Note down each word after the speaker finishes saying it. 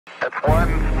It's one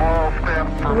small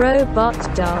step for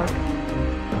Robot dog.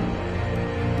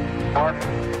 one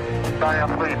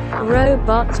giant leap for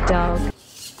Robot dog.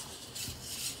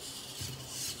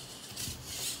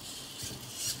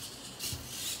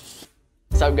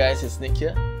 What's up guys, it's Nick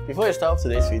here. Before I start off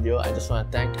today's video, I just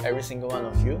want to thank every single one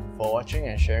of you for watching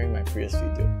and sharing my previous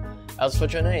video. I was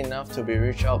fortunate enough to be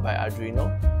reached out by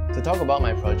Arduino to talk about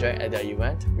my project at their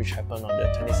event, which happened on the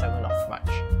 27th of March.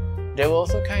 They were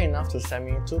also kind enough to send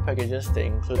me 2 packages that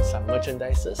include some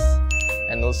merchandises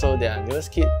and also their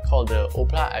newest kit called the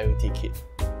Opla IoT kit,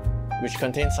 which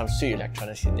contains some sweet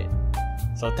electronics in it.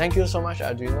 So thank you so much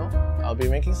Arduino. I'll be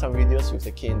making some videos with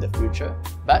the kit in the future,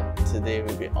 but today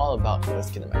will be all about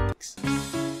US Kinematics.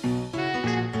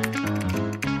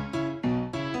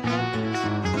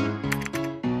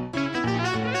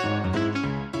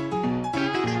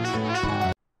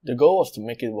 The goal was to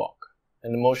make it walk,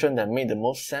 and the motion that made the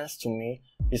most sense to me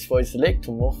is for its leg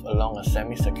to move along a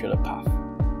semicircular path.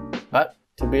 But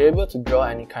to be able to draw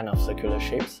any kind of circular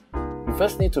shapes, we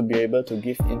first need to be able to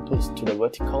give inputs to the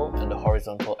vertical and the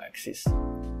horizontal axis.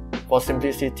 For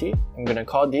simplicity, I'm gonna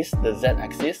call this the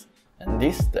Z-axis and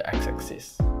this the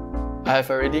X-axis. I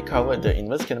have already covered the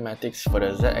inverse kinematics for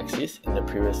the Z-axis in the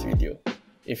previous video.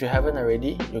 If you haven't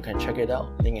already, you can check it out,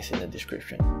 link is in the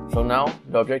description. So now,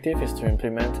 the objective is to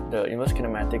implement the inverse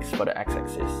kinematics for the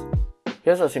X-axis.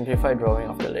 Here's a simplified drawing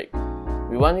of the leg.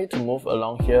 We want it to move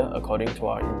along here according to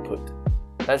our input.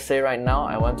 Let's say right now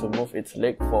I want to move its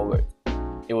leg forward.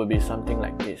 It would be something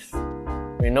like this.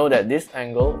 We know that this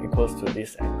angle equals to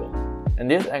this angle, and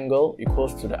this angle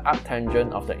equals to the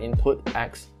arctangent of the input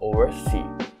x over c.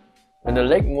 When the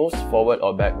leg moves forward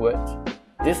or backwards,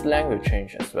 this length will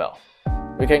change as well.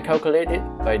 We can calculate it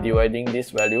by dividing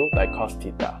this value by cos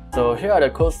theta. So here are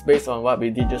the codes based on what we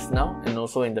did just now and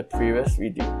also in the previous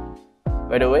video.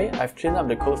 By the way, I've cleaned up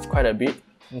the codes quite a bit.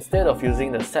 Instead of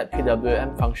using the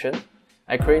setPWM function,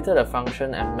 I created a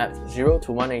function and mapped 0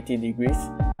 to 180 degrees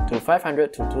to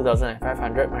 500 to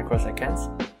 2500 microseconds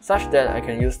such that I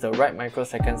can use the right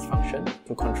microseconds function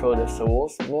to control the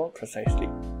servos more precisely.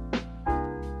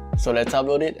 So let's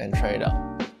upload it and try it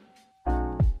out.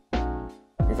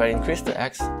 If I increase the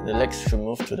x, the legs should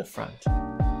move to the front.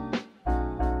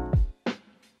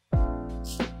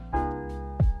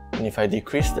 And if I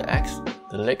decrease the x,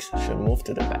 the legs should move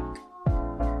to the back.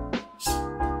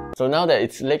 So now that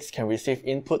its legs can receive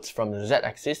inputs from the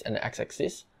z-axis and the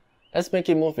x-axis, let's make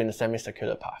it move in a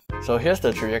semicircular path. So here's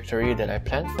the trajectory that I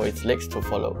planned for its legs to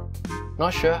follow.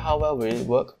 Not sure how well will it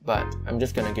work, but I'm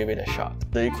just gonna give it a shot.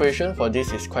 The equation for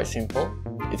this is quite simple.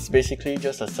 It's basically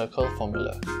just a circle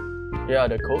formula. Here are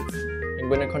the codes. I'm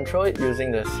going to control it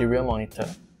using the serial monitor.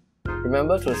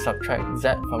 Remember to subtract z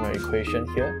from your equation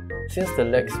here, since the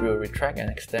legs will retract and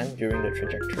extend during the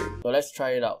trajectory. So let's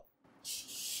try it out.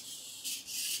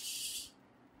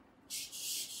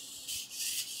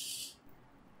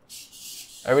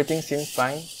 Everything seemed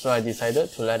fine, so I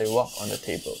decided to let it walk on the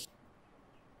table.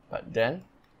 But then,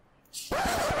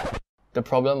 the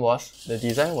problem was the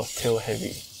design was tail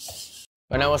heavy.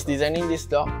 When I was designing this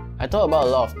dog, I thought about a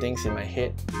lot of things in my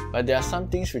head, but there are some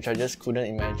things which I just couldn't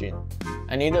imagine.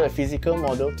 I needed a physical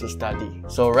model to study.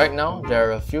 So right now, there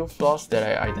are a few flaws that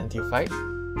I identified.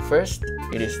 First,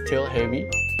 it is tail heavy.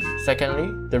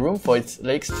 Secondly, the room for its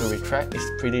legs to retract is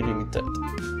pretty limited.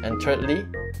 And thirdly,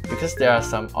 because there are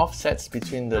some offsets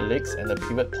between the legs and the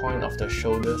pivot point of the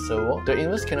shoulder servo, the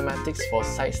inverse kinematics for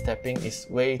sidestepping is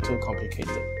way too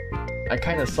complicated. I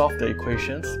kinda solved the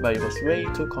equations, but it was way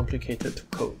too complicated to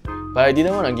code. But I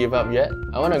didn't want to give up yet.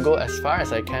 I want to go as far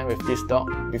as I can with this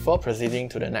dog before proceeding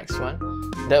to the next one.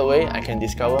 That way I can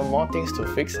discover more things to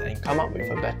fix and come up with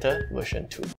a better version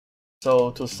too.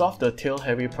 So to solve the tail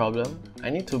heavy problem, I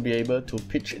need to be able to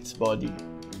pitch its body.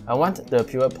 I want the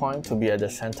pivot point to be at the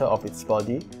center of its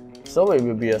body, so it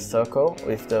will be a circle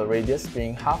with the radius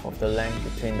being half of the length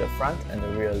between the front and the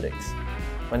rear legs.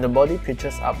 When the body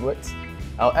pitches upwards,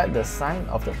 I'll add the sine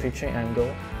of the pitching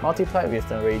angle multiplied with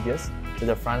the radius to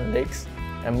the front legs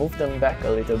and move them back a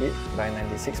little bit by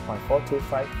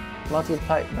 96.425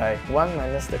 multiplied by 1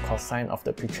 minus the cosine of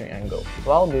the pitching angle,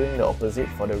 while doing the opposite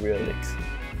for the rear legs.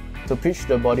 To pitch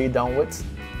the body downwards,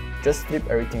 just flip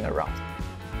everything around.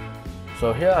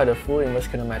 So here are the full inverse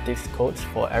kinematics codes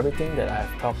for everything that I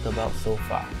have talked about so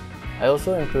far. I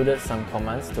also included some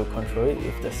commands to control it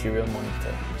with the serial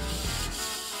monitor.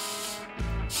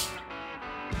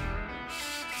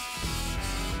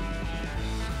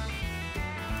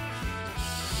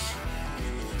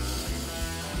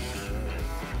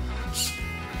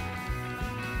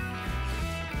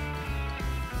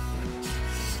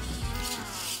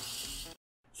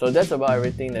 So that's about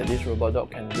everything that this robot dog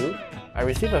can do. I I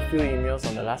received a few emails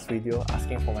on the last video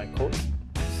asking for my code,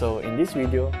 so in this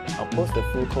video, I'll post the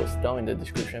full codes down in the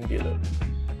description below.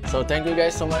 So thank you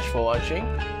guys so much for watching.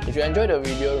 If you enjoyed the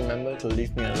video, remember to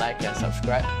leave me a like and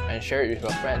subscribe and share it with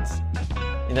your friends.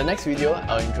 In the next video,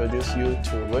 I'll introduce you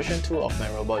to version 2 of my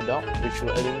robot dog, which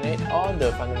will eliminate all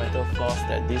the fundamental flaws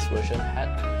that this version had,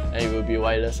 and it will be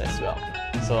wireless as well.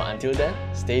 So until then,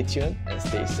 stay tuned and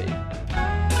stay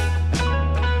safe.